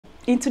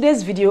In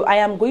today's video, I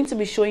am going to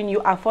be showing you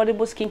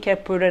affordable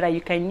skincare product that you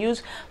can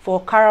use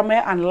for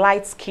caramel and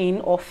light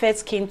skin or fair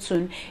skin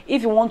tone.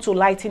 If you want to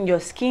lighten your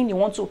skin, you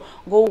want to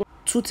go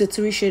 2 to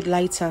 3 shades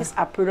lighter. This is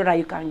a product that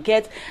you can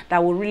get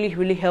that will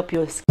really help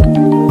your skin.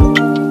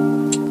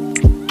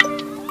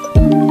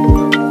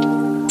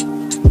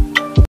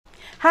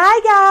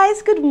 Hi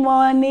guys, good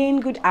morning,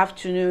 good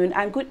afternoon,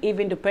 and good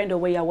evening, depending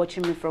on where you're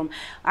watching me from.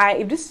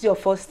 If this is your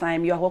first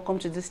time, you are welcome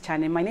to this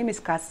channel. My name is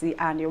Cassie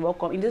and you're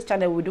welcome. In this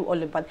channel, we do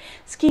all about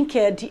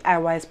skincare,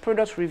 DIYs,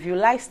 product review,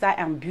 lifestyle,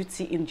 and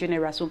beauty in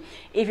general. So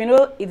if you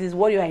know it is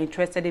what you are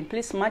interested in,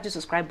 please smash the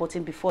subscribe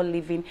button before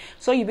leaving,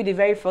 so you'll be the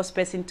very first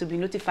person to be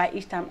notified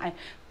each time I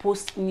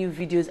post new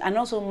videos. And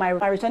also my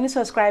returning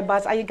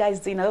subscribers, how you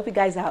guys doing? I hope you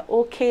guys are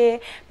okay.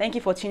 Thank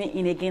you for tuning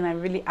in again. I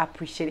really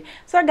appreciate it.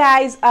 So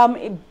guys,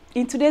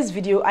 in today's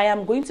video, I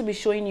am going to be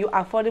showing you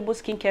affordable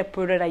skincare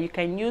product that you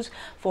can use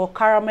for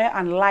caramel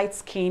and light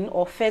skin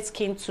or fair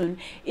skin tone.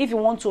 If you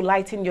want to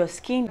lighten your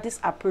skin, this is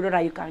a product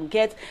that you can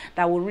get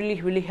that will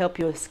really help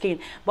your skin.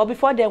 But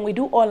before then, we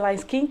do online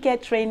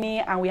skincare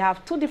training, and we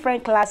have 2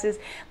 different classes: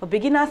 the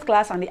beginners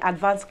class and the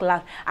advanced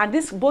class. And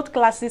these both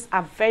classes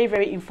are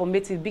very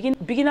informative.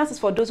 Beginners is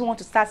for those who want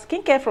to start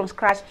skincare from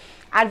scratch.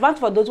 Advanced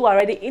for those who are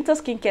already into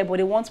skincare but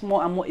they want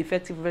more and more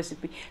effective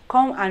recipe.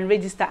 Come and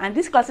register. And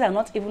these classes are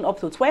not even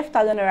up to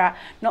 12,000 naira,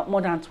 not more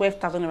than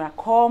 12,000 naira.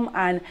 Come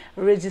and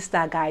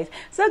register, guys.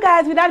 So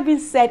guys, with that being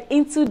said,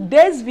 in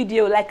today's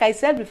video, like I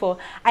said before,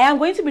 I am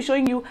going to be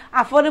showing you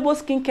affordable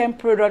skincare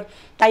product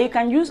that you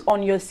can use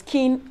on your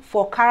skin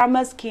for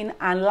caramel skin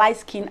and light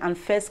skin and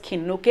fair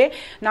skin. Okay,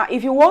 now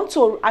if you want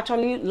to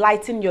actually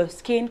lighten your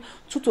skin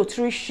 2 to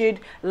 3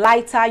 shades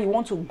lighter, you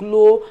want to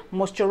glow,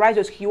 moisturize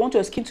your skin, you want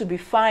your skin to be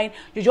fine,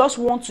 you just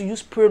want to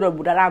use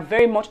products that are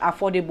very much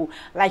affordable,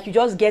 like you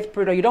just get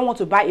product, you don't want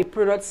to buy a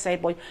product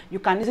set, but you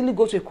can easily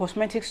go to a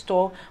cosmetic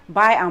store,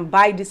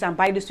 buy this and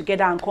buy this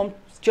together and come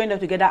join them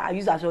together and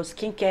use as your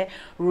skincare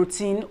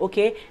routine.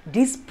 Okay,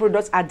 these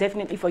products are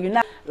definitely for you.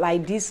 Now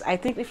like this, I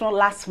think if not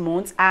last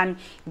month, and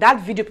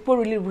that video people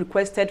really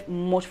requested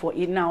much for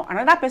it. Now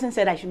another person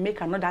said I should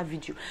make another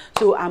video,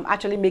 so I'm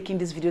actually making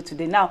this video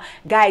today. Now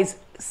guys,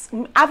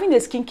 having a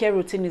skincare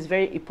routine is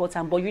very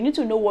important, but you need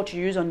to know what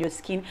you use on your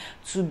skin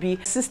to be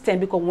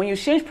consistent, because when you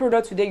change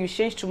product today, you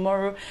change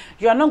tomorrow,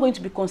 you are not going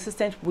to be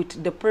consistent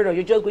with the product.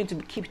 You're just going to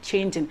keep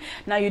changing.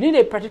 Now you need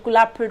a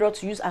particular product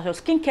to use as your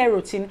skincare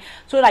routine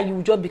so that you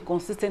will just be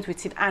consistent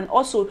with it. And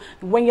also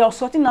when you're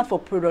sorting out for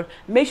product,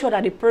 make sure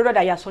that the product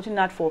that you're sorting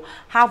out for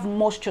have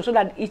moisture, so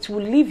that it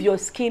will leave your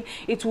skin,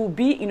 it will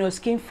be in your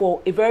skin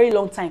for a very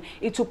long time.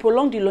 It will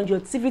prolong the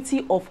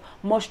longevity of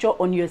moisture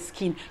on your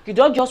skin. You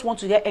don't just want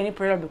to get any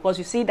product because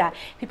you see that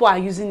people are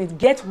using it.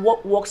 Get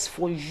what works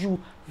for you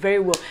very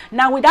well.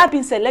 Now with that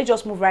being said, let's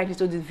just move right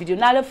into this video.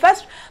 Now the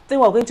first thing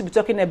we're going to be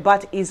talking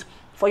about is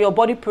for your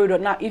body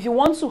product. Now if you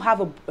want to have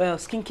a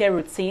skincare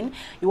routine,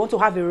 you want to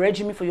have a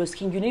regimen for your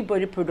skin, you need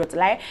body product.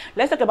 Like,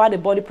 let's talk about the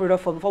body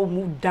product before we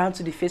move down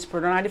to the face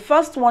product. Now the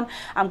first one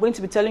I'm going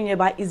to be telling you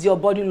about is your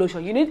body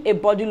lotion. You need a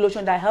body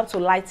lotion that helps to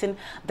lighten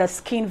the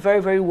skin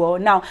very well.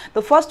 Now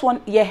the first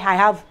one here I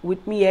have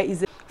with me here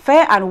is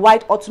Fair and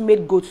White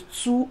Ultimate Goat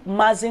 2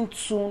 Mazing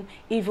Tune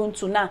Even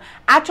To. Now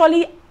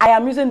actually I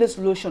am using this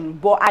lotion,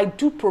 but I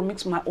do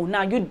PROMIX my own.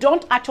 Now you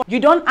don't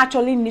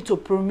actually need to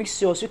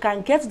PROMIX yours. You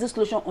can get this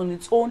lotion on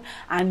its own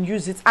and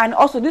use it. And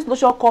also this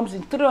lotion comes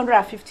in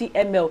 350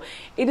 ml.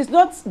 It is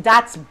not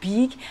that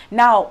big.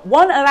 Now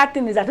one other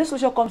thing is that this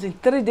lotion comes in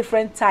 3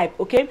 different types.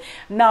 Okay,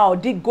 now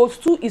the Goat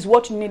 2 is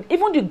what you need.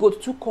 Even the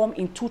Goat 2 come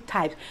in 2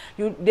 types.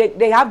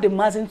 They have the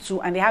Mazing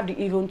 2 and they have the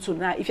Even 2.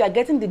 Now if you are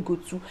getting the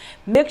Goat 2,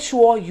 make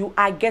sure you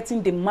are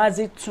getting the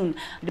Mazing 2.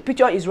 The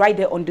picture is right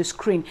there on the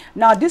screen.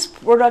 Now this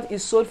product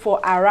is sold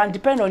for around,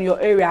 depending on your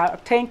area,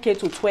 10k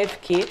to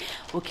 12k.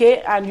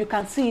 Okay, and you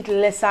can see it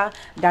lesser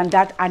than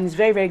that, and it's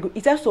very good.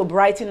 It helps to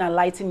brighten and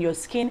lighten your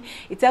skin.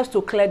 It helps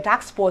to clear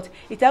dark spots.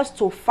 It helps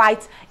to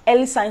fight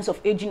early signs of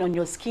aging on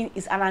your skin.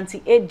 It's an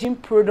anti-aging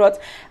product,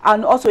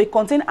 and also it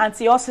contains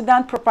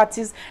antioxidant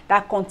properties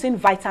that contain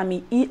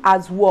vitamin E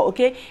as well.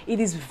 Okay,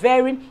 it is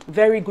very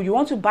good. You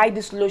want to buy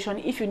this lotion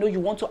if you know you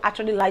want to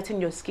actually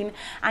lighten your skin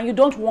and you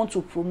don't want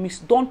to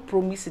PROMIX. Don't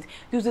PROMIX it.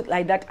 Use it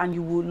like that and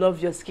you will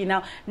love your skin.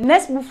 Now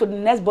next move to the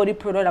next body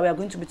product that we are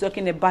going to be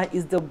talking about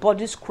is the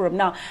body scrub.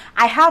 Now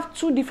I have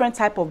 2 different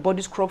types of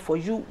body scrub for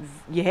you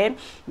here.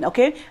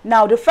 Okay,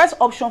 now the first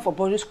option for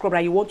body scrub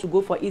that you want to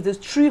go for is the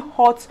Tree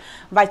Hot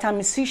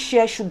Vitamin C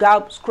Shea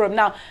Sugar Scrub.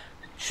 Now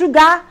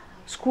sugar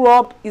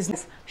scrub is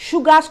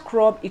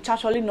it's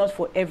actually not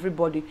for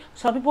everybody.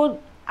 Some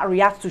people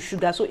react to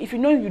sugar, so if you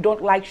know you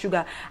don't like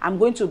sugar, I'm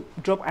going to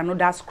drop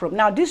another scrub.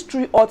 Now this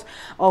Tree Hot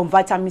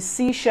Vitamin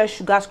C Shea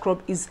Sugar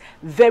Scrub is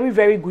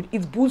very good.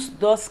 It boosts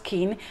the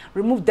skin,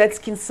 remove dead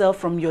skin cell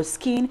from your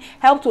skin,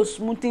 help to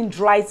smoothen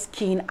dry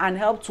skin, and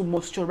help to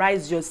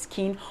moisturize your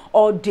skin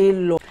all day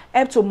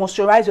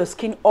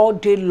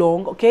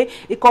long. Okay,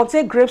 it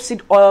contains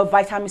grapeseed oil,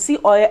 vitamin C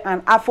oil,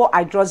 and alpha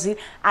hydroxy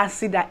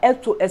acid that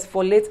help to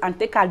exfoliate and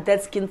take out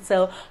dead skin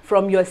cell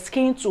from your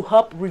skin to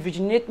help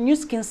rejuvenate new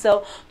skin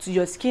cell to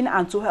your skin. skin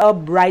and to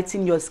help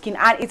brighten your skin.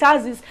 And it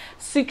has this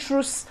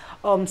citrus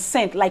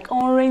scent, like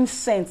orange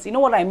scent. You know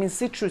what I mean?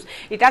 Citrus.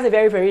 It has a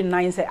very, very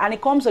nice scent, and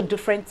it comes a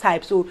different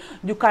type, so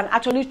you can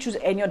actually choose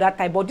any other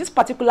type, but this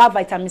particular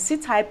vitamin C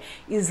type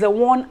is the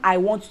one I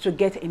want to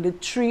get in the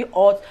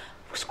 3-aught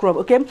scrub.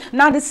 Okay,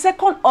 now the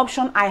second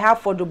option I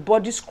have for the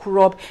body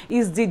scrub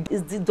is the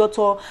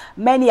Dr.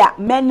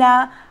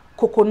 Mena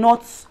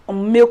coconut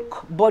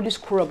milk body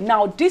scrub.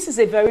 Now this is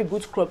a very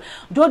good scrub,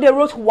 though they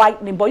wrote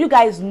whitening, but you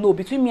guys know,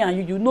 between me and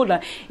you, you know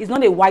that it's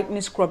not a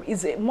whitening scrub,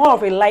 it's more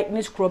of a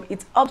lightening scrub.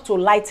 It helps to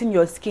lighten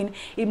your skin,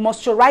 it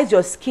moisturizes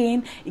your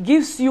skin, it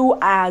gives you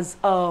as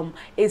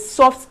a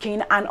soft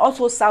skin, and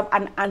also serve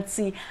an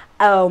anti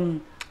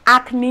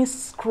acne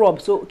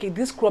scrub. So okay,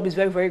 this scrub is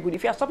very, very good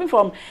if you are suffering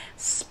from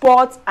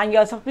spots and you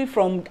are suffering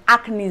from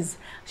acne,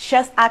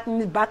 chest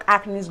acne, back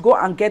acne. Go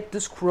and get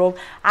this scrub,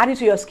 add it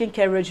to your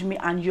skincare regimen,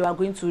 and you are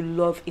going to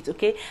love it.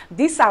 Okay,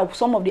 these are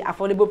some of the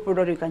affordable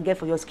products you can get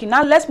for your skin.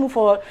 Now let's move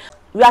forward.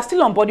 We are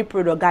still on body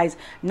product, guys.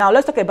 Now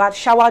let's talk about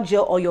shower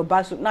gel or your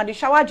bath soap. Now the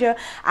shower gel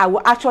I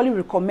will actually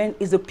recommend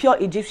is the Pure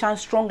Egyptian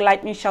Strong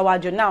Lightening Shower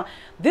Gel. Now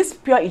this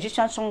Pure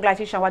Egyptian Strong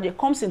Lightening Shower Gel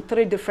comes in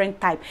 3 different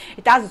types.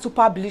 It has the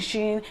super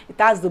bleaching, it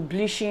has the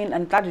bleaching,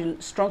 and it has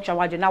the strong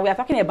shower gel. Now we are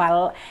talking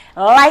about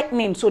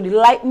lightening. So the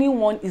lightening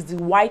one is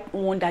the white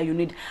one that you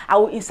need. I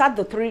will insert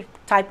the 3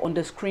 type on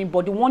the screen,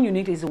 but the one you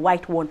need is the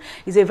white one.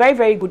 It's a very,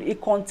 very good, it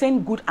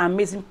contains good,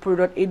 amazing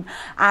product,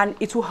 and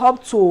it will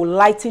help to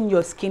lighten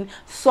your skin,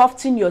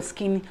 soften your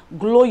skin,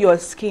 glow your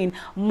skin,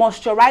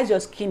 moisturize your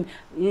skin,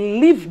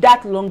 leave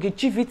that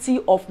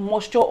longevity of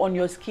moisture on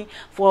your skin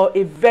for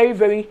a very,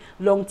 very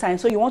long time.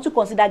 So you want to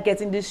consider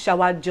getting this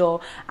shower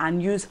gel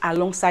and use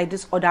alongside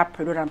this other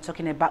product I'm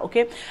talking about.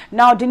 Okay,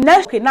 now the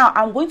next, okay, now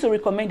I'm going to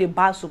recommend a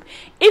bar soap.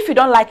 If you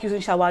don't like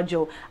using shower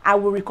gel, I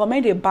will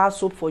recommend a bar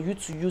soap for you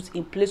to use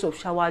in place of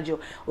shower gel.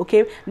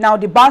 Okay, now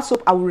the bar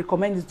soap I will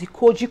recommend is the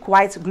Kojic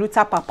White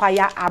Gluta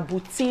Papaya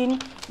Abutin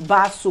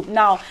bar soap.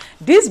 Now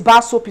this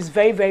bar soap is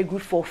very, very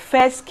good for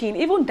fair skin,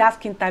 even dark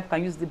skin type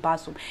can use the bar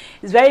soap.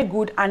 It's very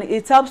good, and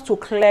it helps to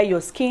clear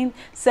your skin.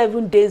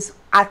 7 days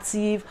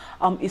active,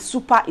 is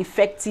super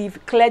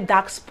effective, clear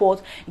dark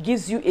spots,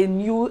 gives you a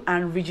new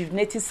and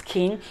rejuvenated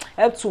skin,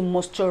 helps to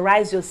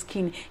moisturize your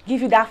skin,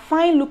 give you that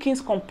fine looking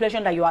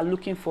complexion that you are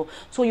looking for.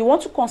 So you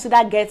want to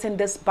consider getting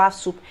this bar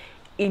soap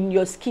in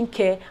your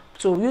skincare,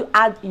 so you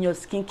add in your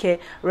skincare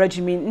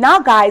regimen. Now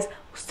guys,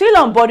 still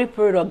on body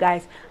product,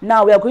 guys,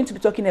 now we are going to be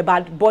talking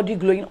about body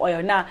glowing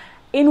oil. Now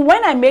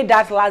when I made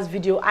that last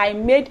video, I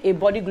made a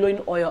body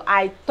glowing oil.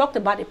 I talked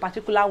about a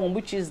particular one,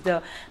 which is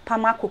the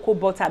Palma Cocoa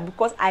Butter,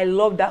 because I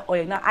love that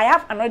oil. Now I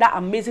have another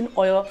amazing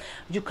oil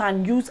you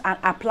can use and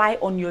apply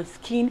on your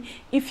skin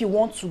if you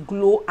want to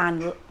glow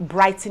and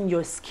brighten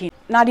your skin.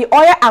 Now the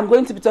oil I'm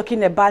going to be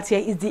talking about here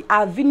is the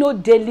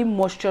Aveeno Daily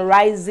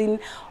Moisturizing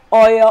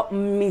Oil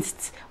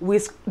Mist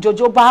with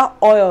jojoba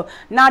oil.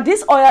 Now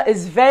this oil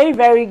is very,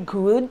 very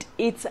good.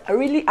 It's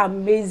really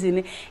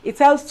amazing. It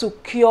helps to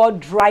cure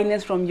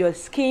dryness from your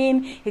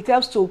skin. It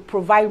helps to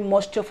provide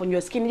moisture from your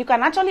skin. You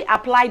can actually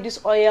apply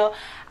this oil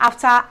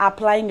after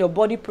applying your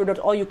body product,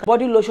 or you can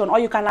body lotion, or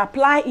you can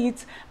apply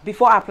it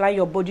before applying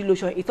your body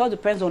lotion. It all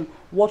depends on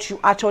what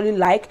you actually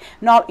like.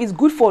 Now it's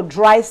good for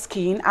dry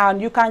skin,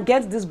 and you can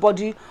get this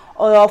body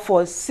oil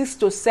for 6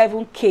 to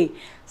 7K.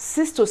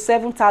 6 to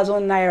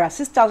 7,000 naira,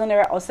 6,000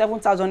 naira or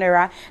 7,000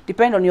 naira,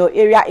 depend on your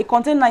area. It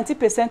contains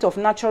 90% of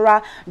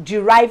natural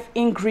derived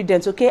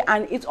ingredients. Okay,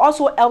 and it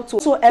also helps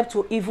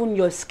to even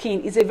your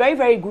skin. It's a very,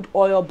 very good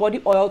oil, body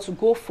oil to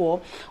go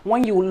for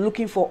when you're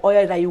looking for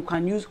oil that you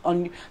can use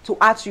on to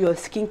add to your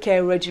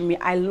skincare regimen.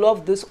 I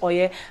love this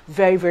oil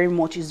very, very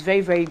much. It's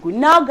very, very good.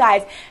 Now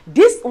guys,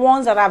 these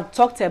ones that I've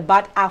talked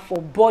about are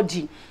for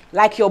body,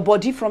 like your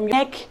body from your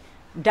neck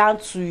down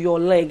to your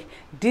leg.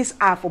 These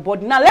are for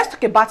body. Now let's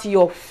talk about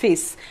your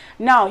face.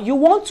 Now you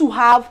want to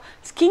have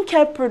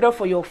skincare products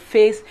for your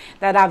face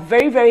that are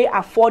very, very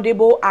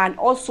affordable, and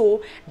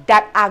also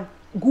that are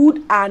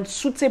good and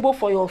suitable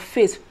for your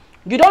face.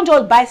 You don't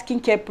just buy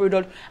skincare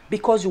product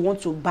because you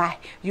want to buy.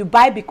 You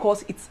buy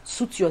because it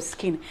suits your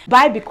skin.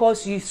 Buy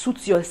because you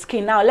suit your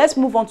skin. Now let's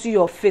move on to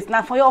your face.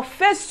 Now for your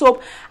face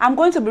soap, I'm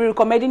going to be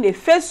recommending a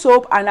face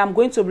soap, and I'm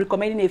going to be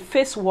recommending a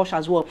face wash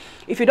as well.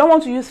 If you don't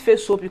want to use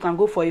face soap, you can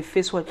go for a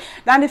face wash.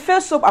 Now the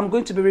face soap I'm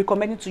going to be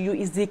recommending to you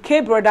is the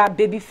K Brother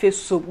Baby Face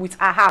Soap with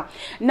AHA.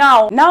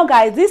 Now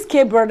guys, this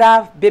K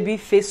Brother Baby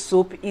Face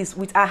Soap is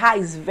with AHA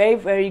is very,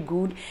 very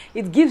good.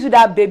 It gives you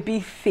that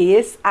baby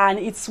face, and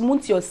it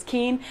smooths your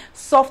skin,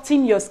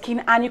 soften your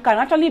skin, and you can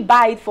actually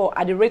buy it for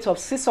at the rate of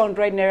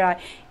 600 naira.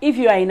 If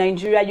you are in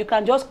Nigeria, you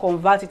can just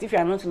convert it. If you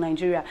are not in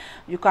Nigeria,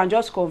 you can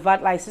just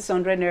convert like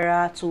 600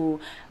 naira to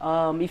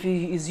if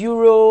it is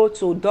euro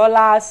to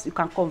dollars, you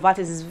can convert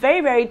it. It's very,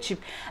 very cheap,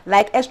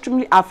 like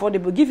extremely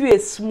affordable. Give you a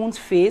smooth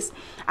face,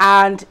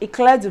 and it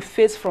clears the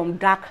face from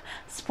dark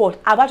spot.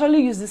 I've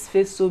actually used this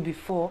face soap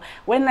before.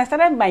 When I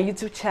started my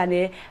YouTube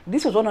channel,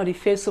 this was one of the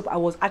face soap I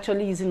was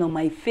actually using on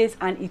my face,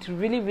 and it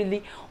really,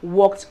 really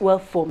worked well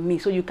for me.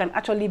 So you can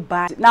actually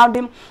buy now.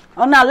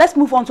 Now let's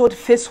move on to the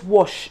face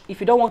wash. If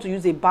you don't want to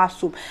use a bar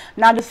soap,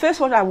 now the face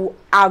wash I will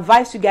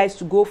advise you guys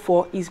to go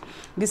for is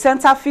the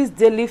Cetaphil's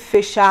Daily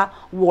Facial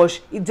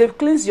Wash. It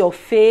cleans your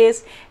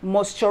face,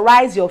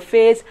 moisturize your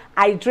face,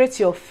 hydrate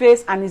your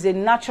face, and is a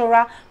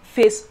natural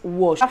face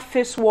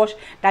wash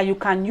that you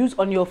can use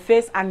on your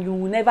face and you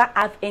will never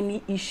have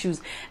any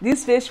issues.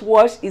 This face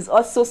wash is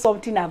also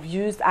something I've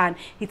used and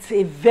it's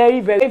a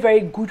very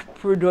good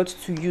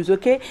product to use.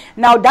 Okay,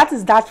 now that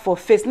is that for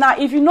face. Now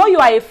if you know you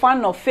are a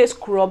fan of face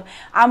scrub,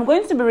 I'm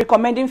going to be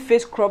recommending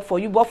face scrub for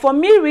you, but for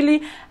me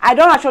really I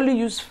don't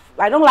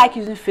like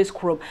using face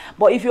scrub.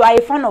 But if you are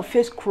a fan of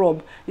face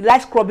scrub, you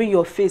like scrubbing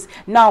your face,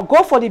 now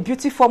go for the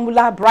Beauty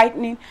Formula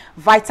Brightening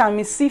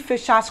Vitamin C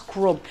Facial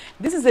Scrub.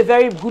 This is a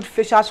very good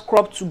facial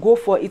scrub to go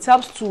for. It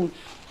helps to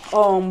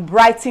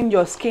brighten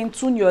your skin,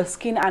 tune your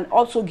skin, and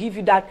also give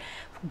you that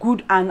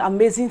good and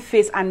amazing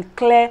face and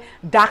clear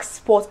dark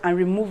spots and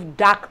remove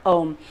dark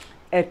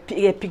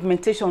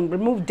pigmentation,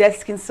 remove dead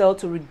skin cell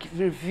to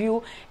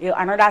reveal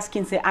another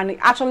skin cell, and it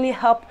actually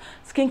help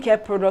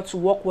skincare products to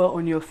work well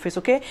on your face.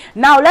 Okay,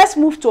 now let's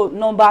move to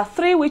number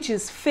 3, which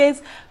is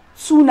face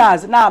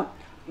tuners. Now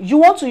you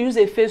want to use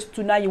a face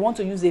tuner, you want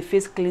to use a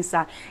face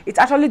cleanser, it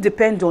actually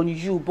depends on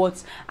you,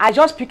 but I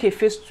just pick a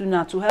face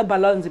tuner to help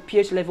balance the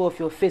pH level of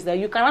your face. That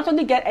you can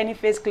actually get any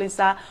face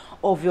cleanser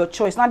of your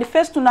choice. Now the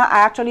face tuner I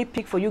actually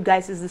pick for you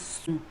guys is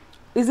this.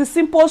 Is the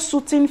Simple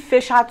Soothing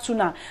Facial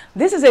Toner.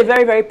 This is a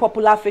very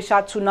popular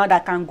facial toner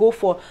that can go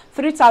for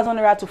 3,000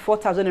 naira to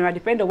 4,000 naira,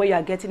 depending on where you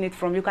are getting it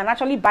from. You can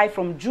actually buy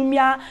from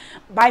Jumia,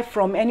 buy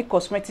from any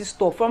cosmetic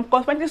store. From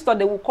cosmetic store,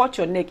 they will cut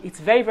your neck. It's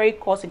very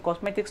cost in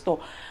cosmetic store.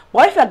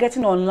 But if you are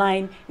getting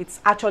online, it's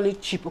actually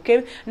cheap.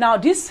 Okay. Now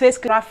this face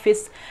tuner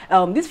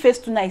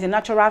is a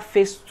natural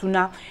face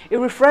tuner. It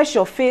refreshes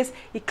your face,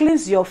 it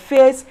cleans your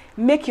face,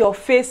 make your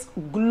face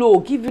glow,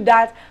 give you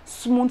that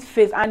smooth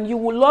face, and you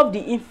will love the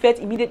effect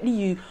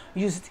immediately you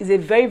use it. Is a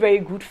very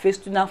good face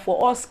tuner for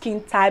all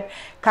skin type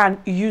can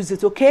use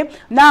it. Okay,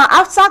 now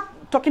after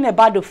talking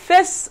about the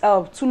face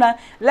tuner,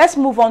 let's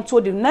move on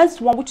to the next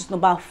one, which is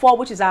number 4,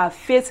 which is our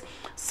face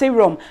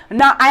serum.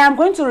 Now I am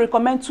going to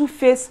recommend 2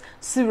 face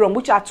serum,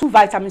 which are 2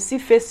 vitamin C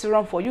face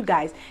serum for you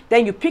guys.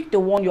 Then you pick the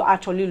one you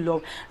actually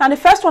love. Now the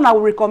first one I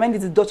will recommend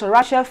is the Dr.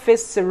 Rachel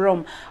face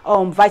serum,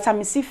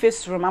 vitamin C face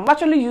serum. I've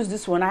actually used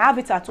this one. I have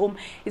it at home.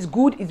 It's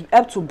good. It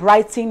helps to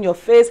brighten your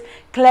face,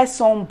 clear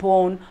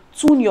sunburn,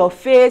 tune your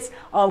face,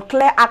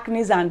 clear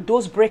acne and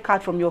those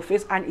breakout from your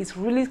face, and it's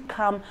really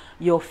calm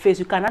your face.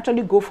 You can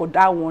actually go for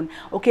that one.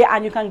 Okay,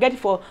 and you can get it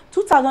for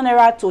 2,000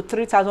 naira to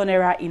 3,000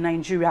 naira in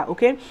Nigeria.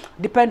 Okay,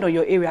 depend on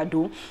your area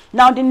though.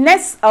 Now the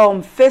next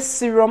face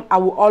serum I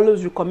will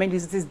always recommend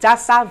is this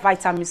Dasa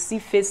Vitamin C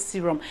face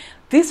serum.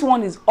 This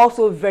one is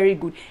also very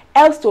good.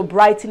 Helps to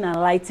brighten and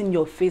lighten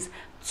your face,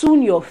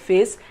 tune your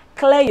face,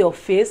 clear your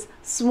face,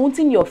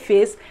 smoothen your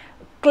face,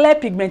 clear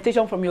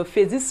pigmentation from your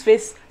face. This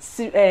face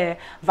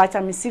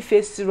vitamin C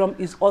face serum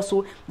is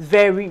also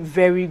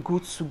very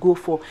good to go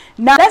for.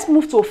 Now let's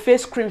move to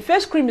face cream.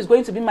 Face cream is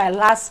going to be my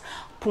last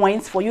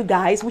points for you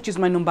guys, which is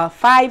my number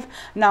 5.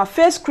 Now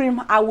face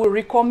cream, I will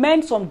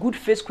recommend some good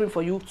face cream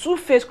for you, 2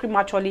 face cream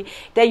actually,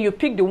 then you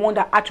pick the one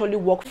that actually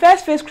works.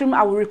 First face cream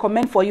I will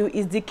recommend for you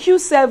is the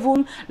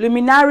Q7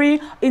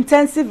 Luminary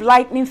Intensive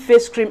Lightening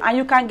Face Cream, and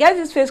you can get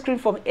this face cream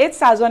from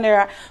 8,000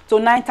 naira to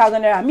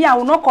 9,000 naira. Me, I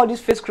will not call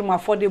this face cream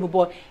affordable,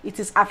 but it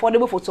is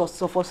affordable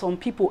for some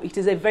people. It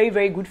is a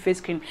very good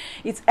face cream.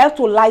 It helps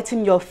to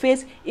lighten your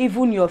face,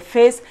 even your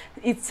face.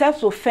 It helps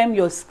to firm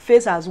your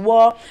face as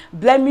well.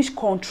 Blemish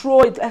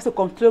control, it has to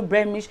control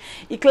blemish.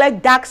 It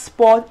clears dark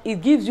spots.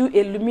 It gives you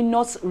a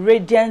luminous,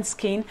 radiant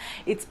skin.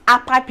 It's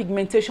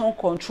hyperpigmentation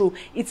control.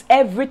 It's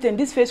everything.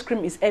 This face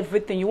cream is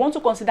everything. You want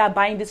to consider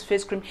buying this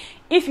face cream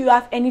if you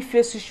have any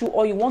face issue,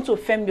 or you want to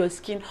firm your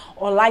skin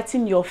or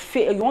lighten your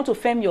face. You want to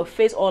firm your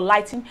face or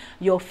lighten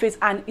your face,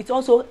 and it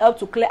also helps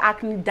to clear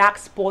acne, dark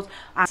spots.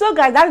 So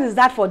guys, that is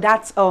that for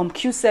that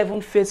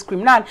Q7 face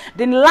cream. Now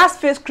the last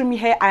face cream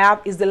here I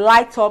have is the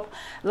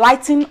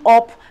Lighten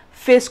Up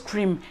face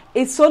cream.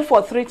 It's sold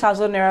for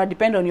 3,000 naira,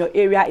 depend on your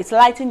area. It's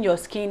lighting your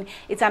skin.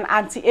 It's an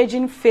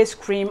anti-aging face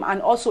cream,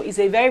 and also it's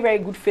a very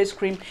good face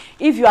cream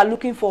if you are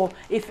looking for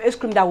a face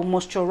cream that will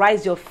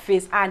moisturize your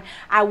face. And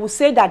I will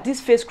say that this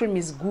face cream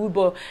is good,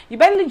 but you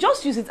barely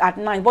just use it at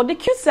night. But the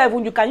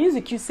Q7, you can use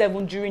the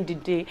Q7 during the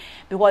day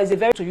because it's a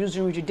very to use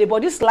during the day.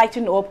 But this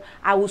Lighten Up,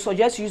 I will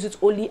suggest you use it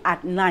only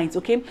at night.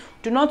 Okay,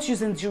 do not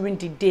use it during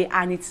the day,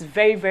 and it's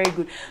very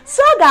good.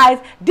 So guys,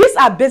 these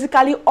are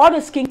basically all the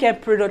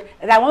skincare products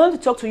that I wanted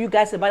to talk to you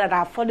guys about, that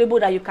are affordable,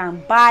 that you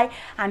can buy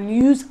and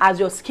use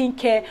as your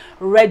skincare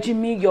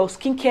regimen, your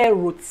skincare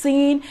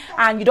routine,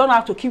 and you don't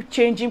have to keep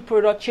changing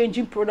product.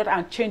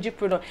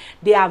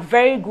 They are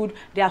very good.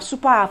 They are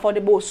super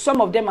affordable. Some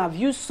of them I've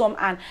used some,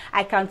 and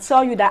I can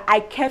tell you that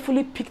I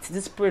carefully picked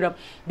this product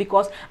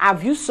because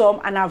I've used some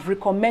and I've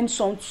recommended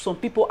some to some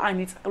people, and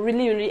it's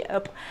really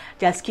helped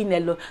their skin a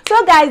lot.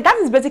 So guys, that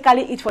is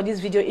basically it for this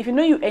video. If you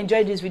know you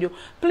enjoyed this video,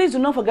 please do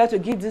not forget to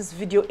give this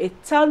video a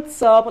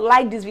thumbs up,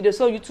 like this video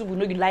so YouTube will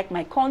know you like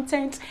my content.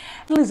 content,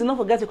 please do not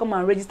forget to come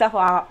and register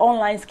for our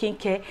online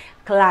skincare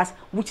class,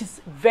 which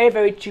is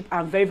very cheap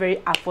and very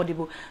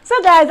affordable.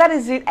 So guys, that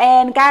is it.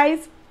 And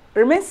guys,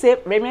 remain safe,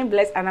 remain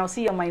blessed, and I'll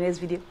see you on my next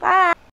video. Bye.